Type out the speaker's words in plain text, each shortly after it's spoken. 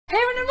Hey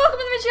everyone, and welcome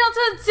to my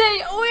channel.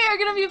 Today we are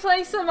going to be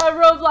playing some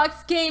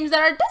Roblox games that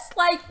are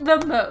disliked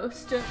the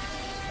most.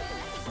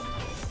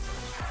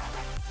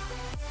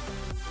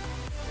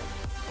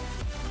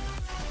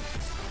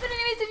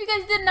 If you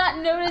guys did not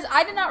notice,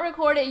 I did not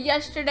record it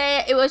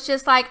yesterday. It was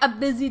just like a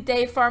busy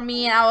day for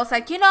me, and I was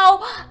like, you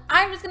know,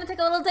 I'm just gonna take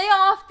a little day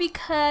off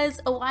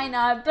because why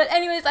not? But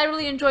anyways, I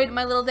really enjoyed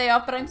my little day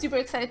off, but I'm super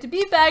excited to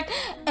be back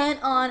and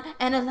on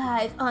and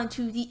alive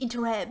onto the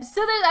interwebs.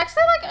 So there's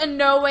actually like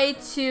no way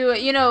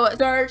to, you know,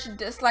 search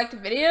disliked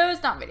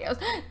videos, not videos,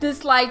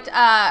 disliked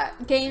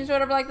games or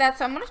whatever like that.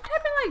 So I'm gonna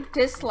type in like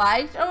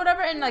disliked or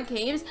whatever in like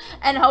games,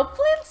 and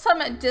hopefully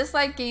some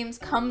disliked games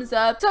comes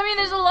up. So I mean,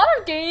 there's a lot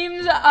of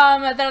games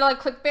that are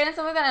like clickbait and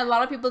stuff like that, and a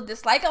lot of people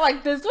dislike it.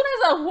 Like this one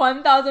has a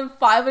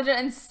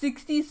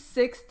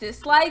 1,566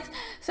 dislikes,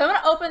 so I'm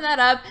gonna open that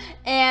up,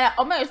 and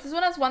oh my gosh, this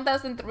one has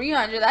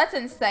 1,300. That's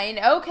insane.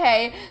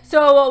 Okay,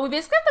 so we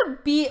basically have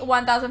to beat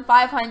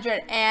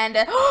 1,500, and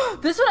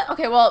this one,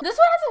 okay, well, this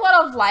one has a lot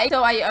of likes,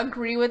 so I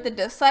agree with the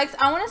dislikes.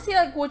 I want to see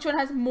like which one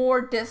has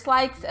more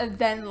dislikes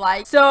than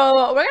likes,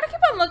 so we're gonna keep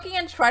on looking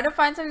and try to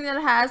find something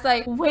that has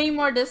like way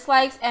more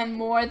dislikes and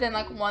more than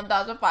like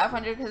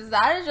 1,500, because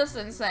that is just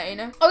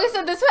insane. Okay,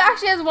 so this one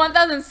actually has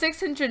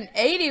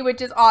 1,680,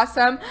 which is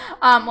awesome.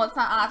 Well, it's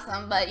not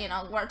awesome, but you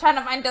know, we're trying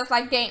to find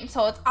dislike games,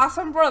 so it's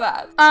awesome for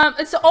that.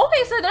 So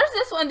okay, so there's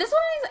this one. This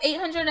one has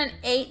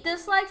 808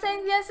 dislikes,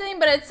 I'm guessing,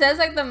 but it says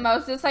like the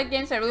most disliked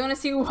games, so I really want to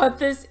see what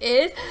this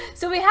is.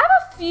 So we have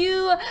a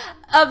few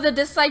of the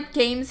disliked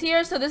games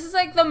here. So this is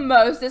like the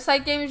most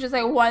disliked game, is just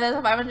like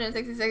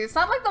 1,566. It's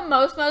not like the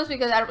most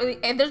because I don't really,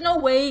 and there's no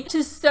way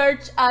to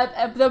search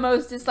up the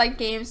most disliked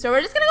games. So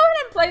we're just gonna go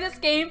ahead and play this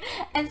game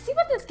and see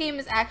what this game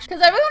is actually,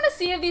 because I really want to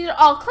see if these are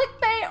all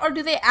clickbait or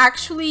do they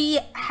actually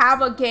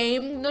have a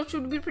game, which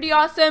would be pretty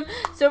awesome.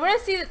 So we're gonna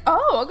see this.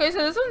 Oh, okay, so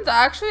this one's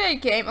actually a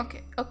game.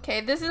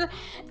 Okay, this is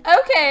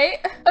okay,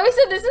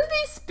 so this is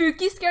the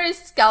spooky scary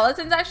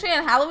skeletons actually,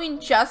 and Halloween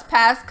just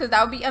passed, because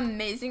that would be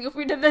amazing if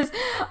we did this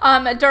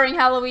during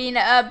Halloween,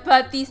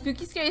 but the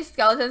spooky scary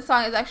skeleton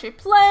song is actually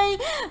playing,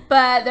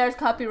 but there's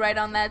copyright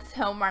on that,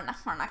 so we're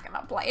not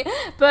gonna play.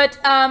 But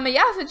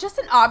yeah, so just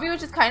an obby,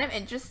 which is kind of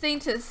interesting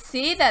to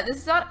see that this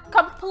is not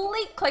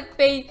complete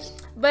clickbait,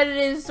 but it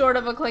is sort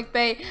of a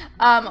clickbait.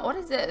 What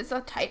is it? It's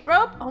a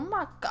tightrope? Oh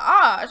my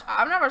gosh,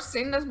 I've never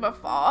seen this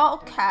before.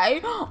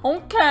 Okay.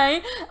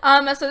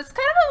 So it's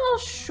kind of a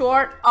little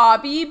short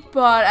obby,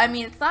 but I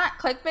mean, it's not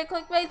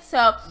clickbait,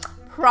 so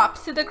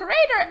props to the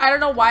creator. I don't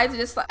know why it's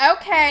just like,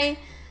 okay,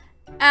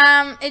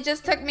 it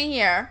just took me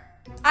here.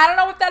 I don't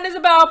know what that is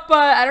about,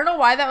 but I don't know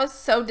why that was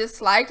so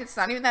disliked. It's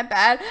not even that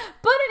bad.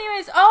 But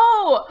anyways,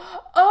 oh,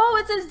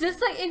 it says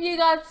dislike if you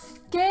got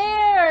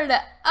scared.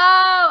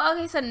 Oh,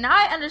 okay, so now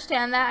I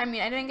understand that. I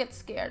mean, I didn't get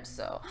scared,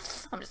 so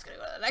I'm just gonna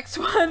go to the next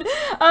one.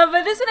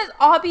 But this one is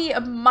Obby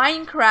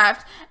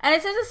Minecraft, and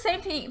it says the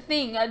same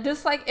thing,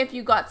 dislike if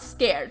you got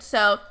scared.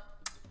 So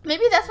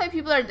maybe that's why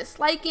people are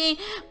disliking,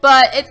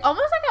 but it's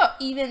almost like an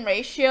even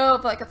ratio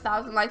of like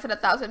 1,000 likes and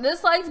 1,000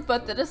 dislikes,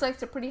 but the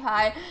dislikes are pretty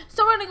high.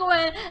 So we're gonna go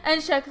in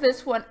and check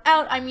this one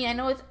out. I mean, I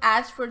know it's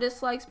asked for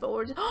dislikes, but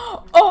we're just,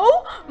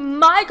 oh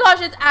my gosh,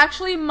 it's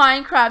actually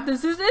Minecraft.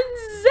 This is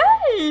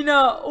insane.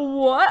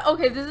 What?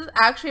 Okay, this is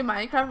actually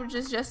Minecraft, which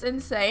is just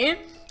insane.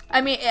 I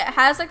mean, it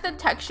has like the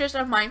textures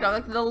of Minecraft,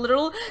 like the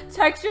literal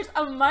textures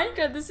of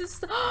Minecraft. This is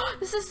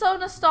so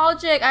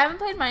nostalgic. I haven't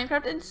played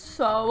Minecraft in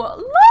so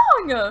long.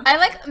 I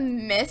like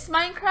miss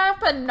Minecraft,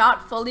 but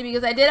not fully,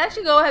 because I did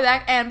actually go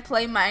back and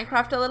play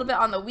Minecraft a little bit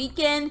on the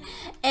weekend.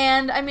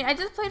 And I mean, I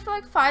just played for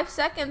like 5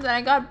 seconds and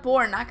I got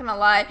bored, not gonna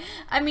lie.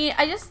 I mean,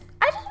 I just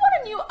want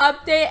a new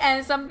update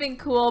and something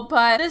cool,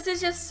 but this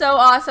is just so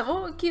awesome.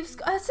 Oh, it keeps,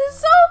 this is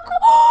so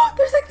cool.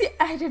 There's like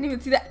I didn't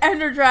even see the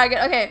Ender Dragon.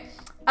 Okay.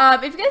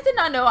 If you guys did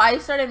not know, I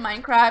started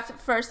Minecraft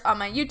first on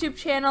my YouTube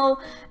channel,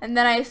 and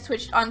then I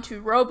switched on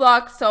to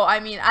Roblox. So, I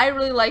mean, I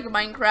really like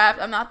Minecraft.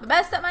 I'm not the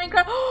best at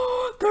Minecraft.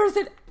 Oh, there's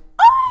an,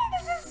 oh,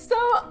 this is so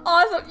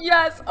awesome.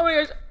 Yes. Oh my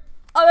gosh.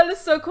 Oh, that is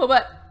so cool.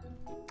 But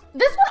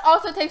this one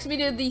also takes me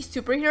to the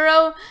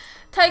superhero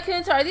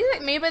tycoons. So are these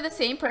like made by the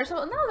same person?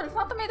 Well, no, they're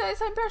not made by the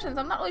same person, so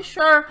I'm not really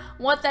sure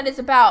what that is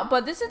about.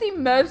 But this is the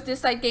most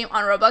disliked game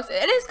on Roblox.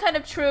 It is kind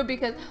of true,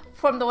 because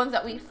from the ones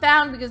that we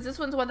found, because this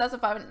one's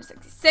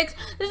 1,566,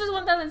 this is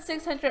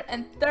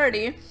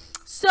 1,630.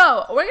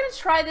 So we're gonna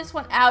try this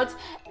one out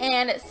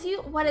and see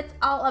what it's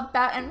all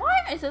about and why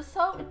is it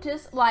so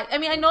disliked. I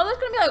mean, I know there's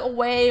gonna be like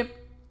way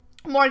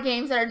more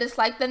games that are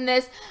disliked than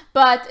this,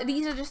 but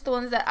these are just the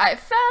ones that I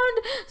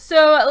found.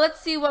 So let's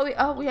see what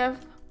we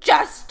have.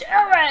 Just do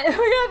it! We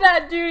have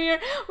that dude here.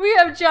 We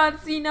have John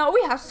Cena.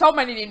 We have so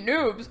many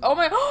noobs. Oh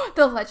my,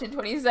 the Legend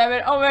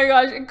 27. Oh my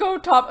gosh, go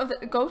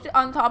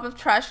on top of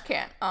trash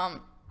can.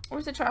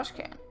 Where's the trash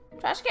can?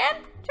 Trash can?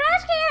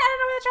 Trash can! I don't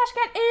know where the trash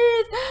can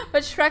is.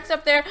 But Shrek's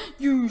up there.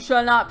 You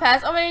shall not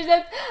pass. Oh my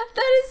gosh,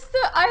 that is so,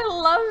 I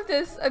love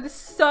this. It's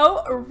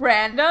so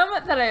random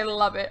that I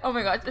love it. Oh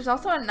my gosh, there's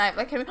also a knife.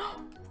 Like, can we,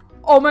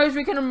 oh my gosh,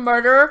 we can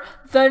murder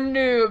the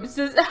noobs.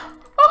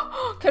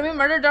 Can we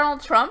murder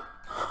Donald Trump?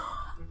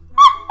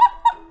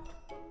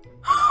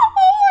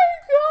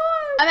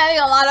 having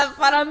a lot of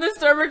fun on this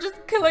server,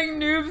 just killing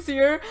noobs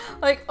here.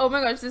 Like, oh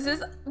my gosh, this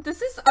is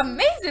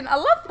amazing. I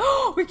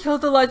love. We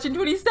killed the Legend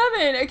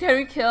 27. Can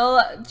we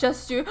kill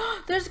just you?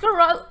 There's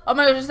Garage. Oh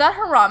my gosh, is that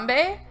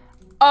Harambe?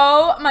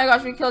 Oh my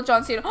gosh, we killed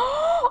John Cena.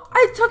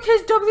 I took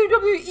his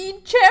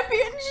WWE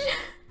championship.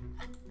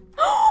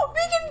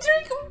 We can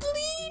drink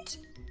bleach.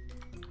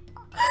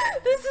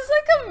 This is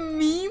like a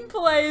meme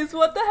place.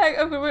 What the heck?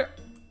 Okay, wait.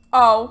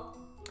 Oh.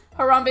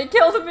 Harambe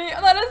killed me.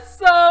 That is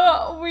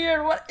so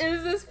weird. What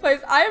is this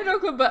place? I have no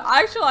clue, but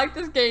I actually like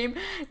this game.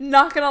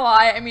 Not gonna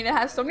lie. I mean, it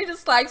has so many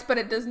dislikes, but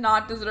it does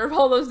not deserve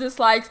all those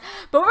dislikes.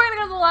 But we're gonna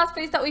go to the last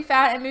place that we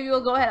found, and maybe we'll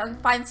go ahead and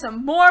find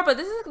some more. But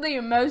this is the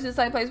most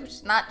disliked place, which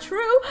is not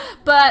true.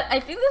 But I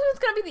think this one's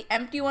gonna be the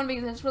empty one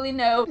because there's really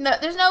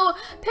there's no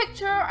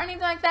picture or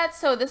anything like that.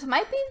 So this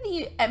might be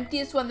the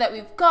emptiest one that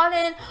we've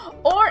gotten,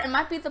 or it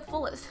might be the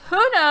fullest.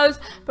 Who knows?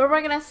 But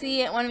we're gonna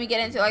see it when we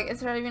get into, like, is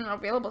there even an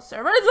available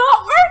server? It's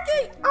not working.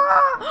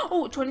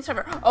 Oh, 20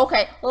 server.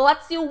 Okay,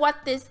 let's see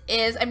what this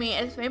is. I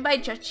mean, it's made by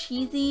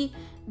Cheesy,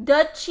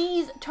 the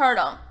Cheese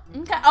Turtle.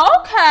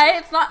 Okay,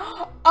 it's not.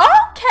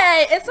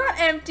 Okay, it's not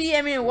empty.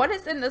 I mean, what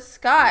is in the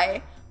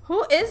sky?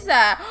 Who is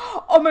that?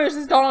 Oh my gosh,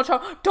 this is Donald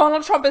Trump.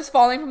 Donald Trump is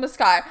falling from the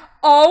sky.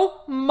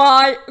 Oh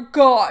my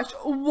gosh,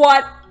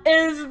 what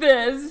is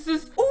this? This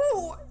is.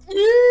 Ooh,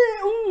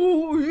 yeah,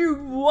 ooh,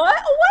 what?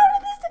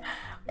 What is this?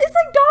 It's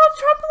like Donald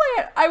Trump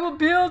land. I will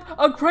build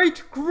a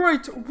great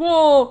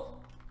wall.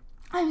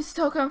 I'm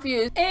so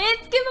confused.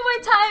 It's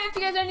giveaway time. If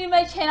you guys are new to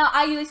my channel,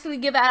 I usually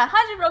give out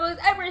 100 Robux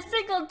every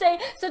single day,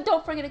 so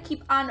don't forget to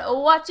keep on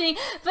watching.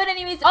 But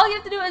anyways, all you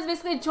have to do is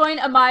basically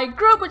join my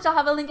group, which I'll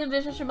have a link in the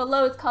description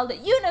below. It's called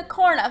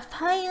Unicorn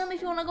Fam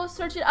if you want to go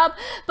search it up.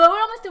 But we're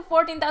almost to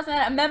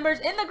 14,000 members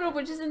in the group,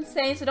 which is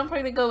insane, so don't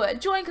forget to go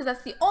join, because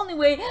that's the only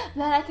way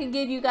that I can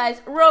give you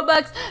guys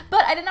Robux.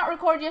 But I did not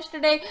record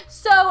yesterday,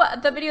 so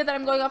the video that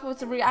I'm going off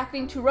was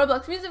reacting to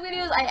Roblox music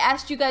videos. I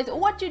asked you guys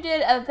what you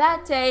did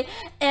that day,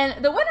 and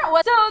the winner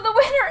was, so the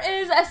winner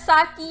is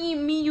Asaki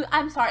Miyu.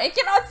 I'm sorry, I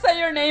cannot say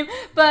your name,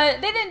 but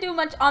they didn't do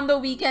much on the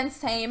weekend.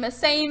 Same.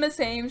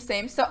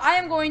 So I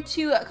am going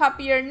to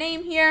copy your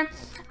name here,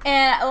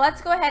 and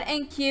let's go ahead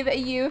and give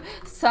you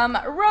some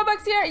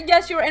Robux here.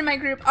 Yes, you were in my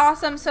group.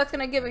 Awesome. So it's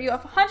gonna give you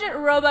 100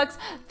 Robux.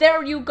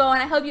 There you go,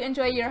 and I hope you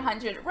enjoy your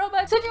 100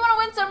 Robux. So if you want to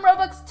win some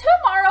Robux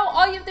tomorrow,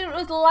 all you have to do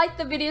is like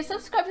the video,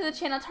 subscribe to the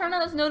channel, turn on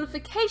those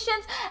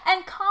notifications,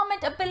 and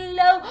comment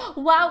below.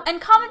 Wow,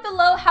 and comment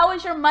below, how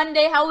was your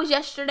Monday? How was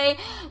yesterday?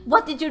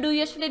 What did you do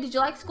yesterday? Did you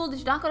like school? Did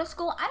you not go to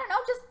school? I don't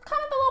know. Just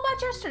comment below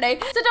about yesterday.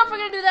 So don't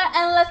forget to do that,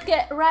 and let's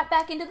get right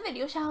back into the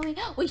video, shall we?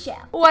 We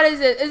shall. What is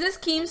it? Is this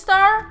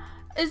Keemstar?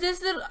 Is this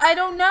the, I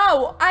don't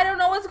know. I don't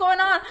know what's going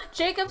on.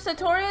 Jacob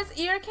Sartorius,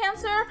 ear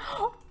cancer.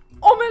 Oh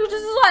my gosh,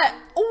 this is like,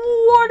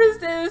 what is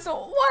this?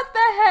 What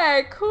the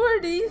heck? Who are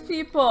these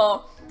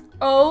people?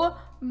 Oh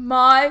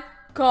my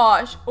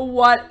gosh,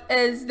 what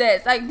is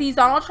this? Like, these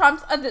Donald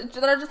Trumps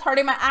that are just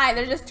hurting my eye.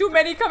 There's just too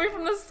many coming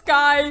from the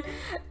sky.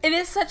 It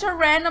is such a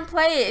random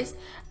place.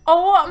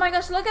 Oh my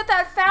gosh, look at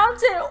that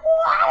fountain.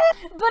 What?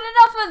 But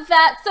enough of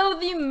that. So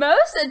the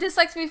most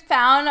dislikes we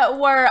found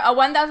were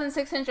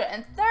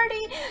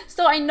 1,630.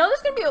 So I know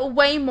there's gonna be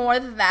way more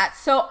than that.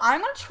 So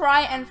I'm gonna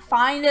try and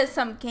find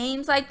some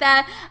games like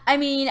that. I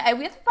mean,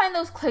 we have to find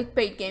those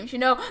clickbait games, you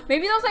know,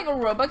 maybe those like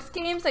Robux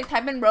games, like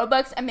type in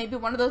Robux, and maybe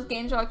one of those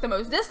games are like the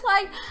most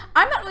disliked.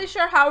 I'm not really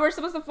sure how we're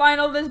supposed to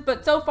find all this,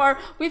 but so far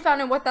we found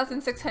in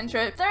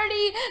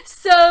 1,630.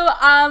 So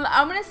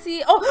I'm gonna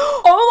see.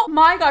 Oh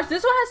my gosh,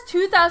 this one has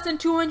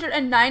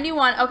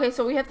 2,291. Okay,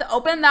 so we have to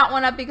open that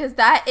one up because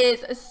that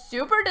is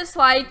super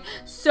disliked.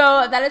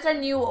 So that is our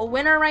new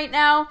winner right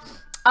now.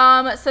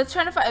 So it's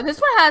trying to find, this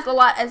one has a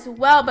lot as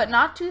well, but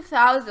not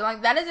 2,000.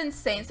 Like, that is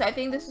insane. So I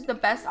think this is the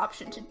best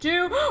option to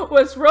do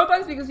was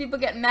Robux, because people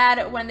get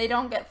mad when they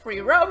don't get free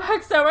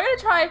Robux. So we're gonna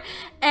try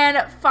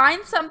and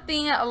find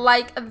something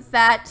like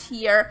that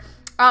here.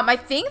 I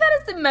think that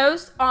is the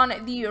most on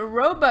the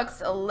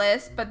Robux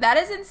list, but that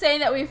is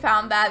insane that we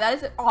found that.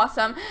 That is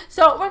awesome.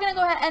 So we're gonna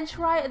go ahead and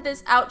try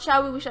this out,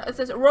 shall we? It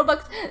says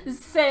Robux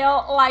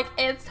sale, like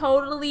it's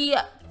totally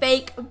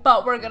fake,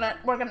 but we're gonna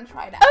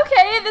try it out.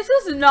 Okay, this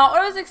was not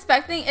what I was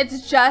expecting.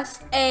 It's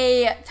just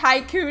a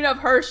tycoon of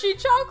Hershey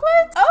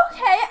chocolates.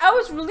 Okay, I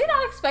was really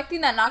not expecting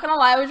that, not gonna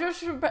lie. I was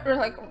just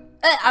like,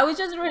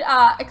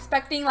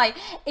 expecting like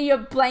a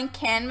blank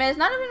canvas,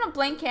 not even a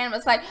blank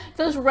canvas, like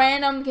those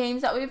random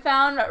games that we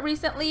found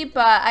recently.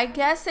 But I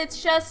guess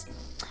it's just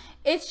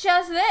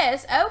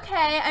this.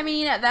 Okay, I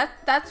mean,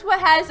 that's what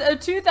has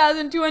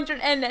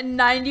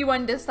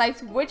 2,291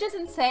 dislikes, which is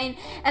insane,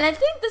 and I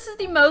think this is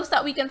the most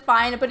that we can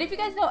find. But if you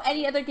guys know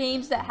any other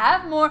games that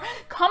have more,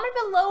 comment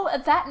below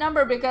that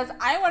number, because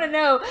I want to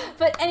know.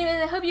 But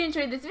anyways, I hope you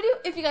enjoyed this video.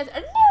 If you guys are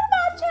new to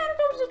my channel,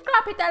 don't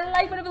subscribe, hit that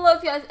like button below.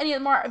 If you guys have any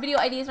more video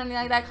ideas or anything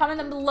like that, comment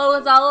them below,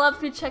 as I'll love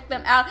to check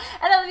them out.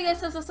 And I love you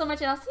guys so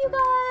much, and I'll see you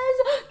guys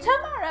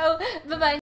tomorrow. Bye bye.